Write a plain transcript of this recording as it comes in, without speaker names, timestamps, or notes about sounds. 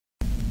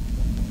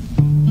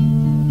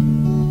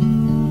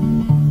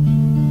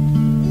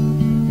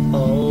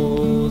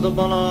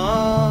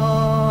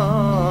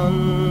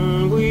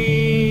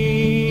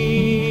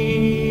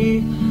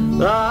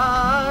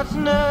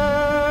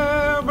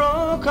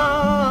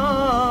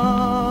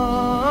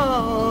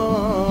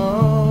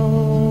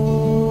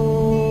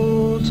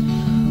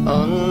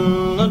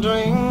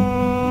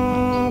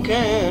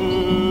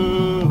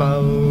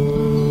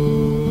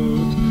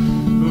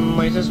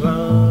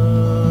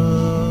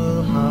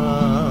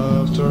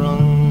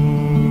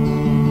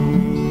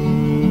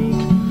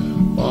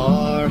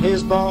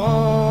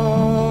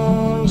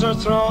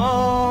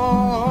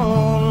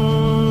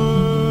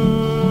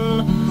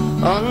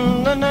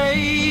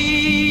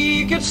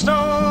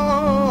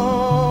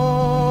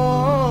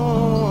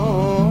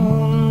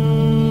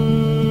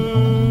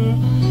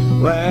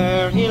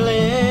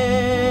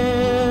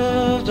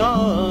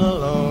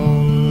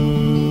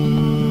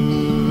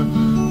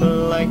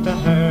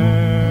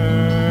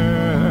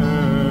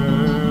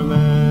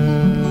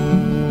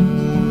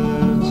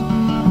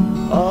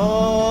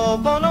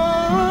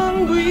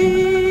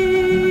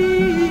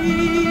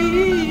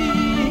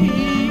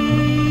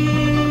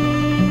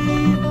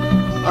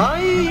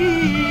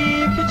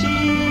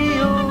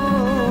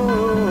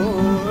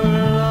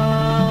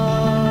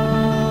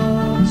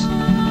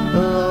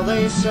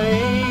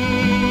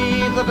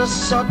a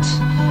sot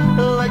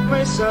like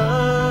myself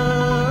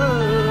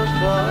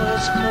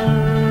was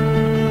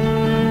cursed.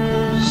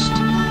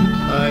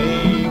 I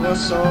was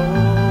sober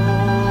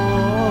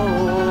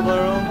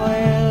a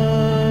while,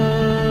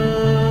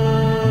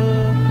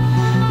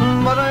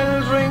 but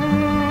I'll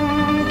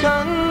drink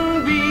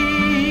and be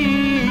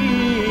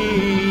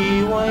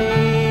wise,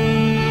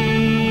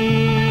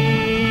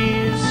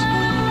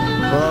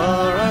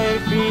 for I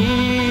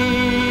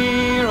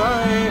fear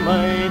I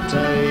might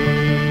die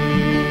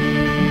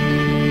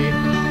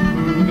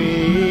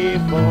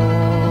before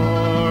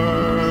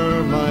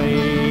my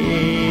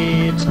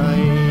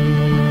time.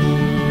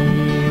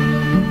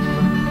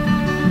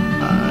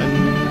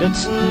 And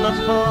it's not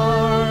for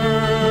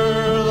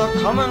the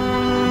common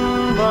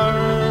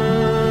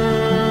bird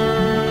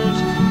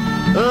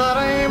that I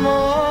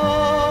mourn.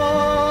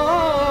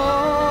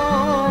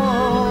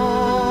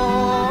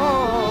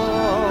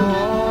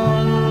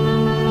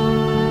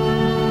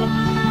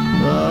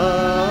 The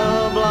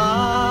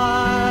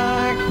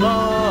blackbird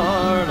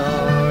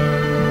or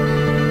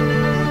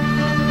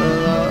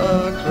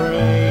the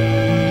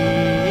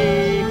crake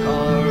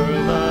or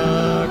the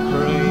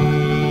crane,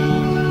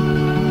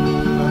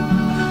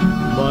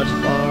 but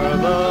for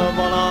the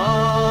BUINNEAN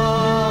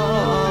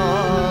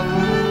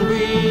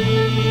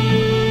BUI,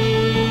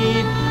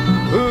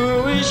 who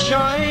is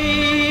shy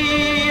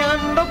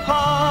and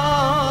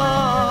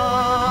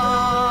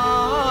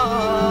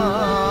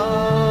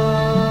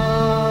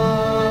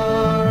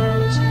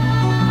apart,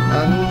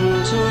 and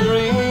to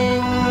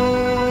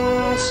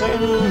drinks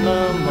in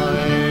the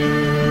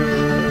mire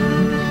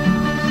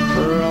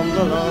from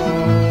the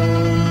long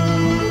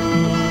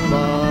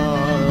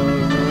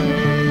drain.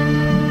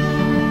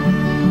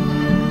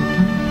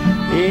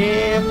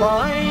 If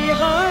I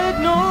had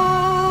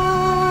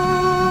known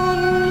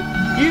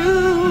you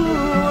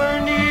were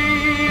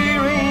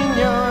nearing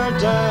your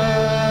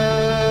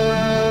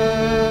death,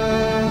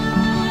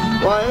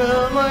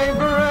 while my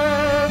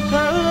breath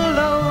held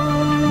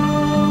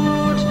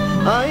out,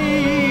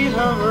 I'd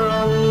have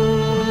run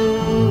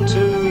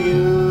to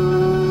you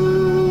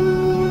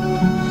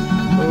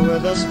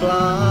with a splash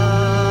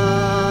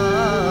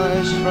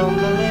from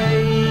the lake.